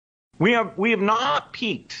We have not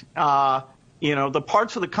peaked. The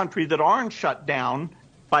parts of the country that aren't shut down,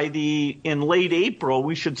 in late April,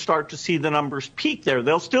 we should start to see the numbers peak there.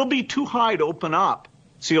 They'll still be too high to open up,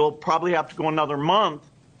 so you'll probably have to go another month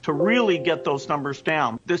to really get those numbers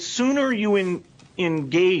down. The sooner you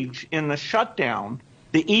engage in the shutdown,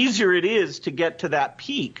 the easier it is to get to that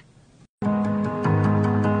peak.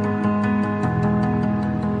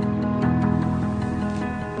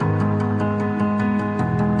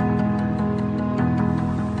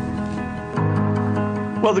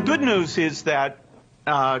 Well, the good news is that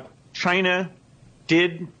China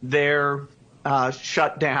did their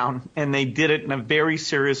shutdown, and they did it in a very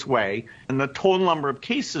serious way. And the total number of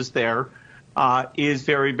cases there is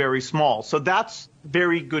very, very small. So that's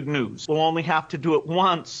very good news. We'll only have to do it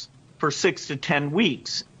once for 6 to 10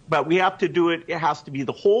 weeks. But we have to do it. It has to be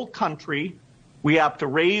the whole country. We have to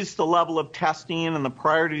raise the level of testing and the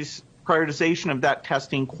prioritization of that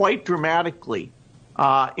testing quite dramatically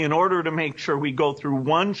in order to make sure we go through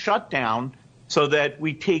one shutdown so that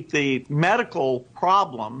we take the medical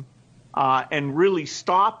problem and really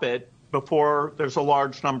stop it before there's a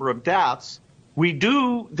large number of deaths. We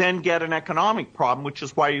do then get an economic problem, which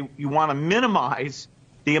is why you want to minimize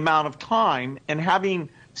the amount of time. And having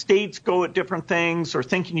states go at different things or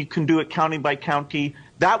thinking you can do it county by county,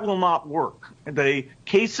 that will not work. The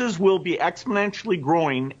cases will be exponentially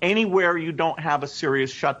growing anywhere you don't have a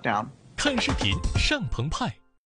serious shutdown. 看视频上澎湃。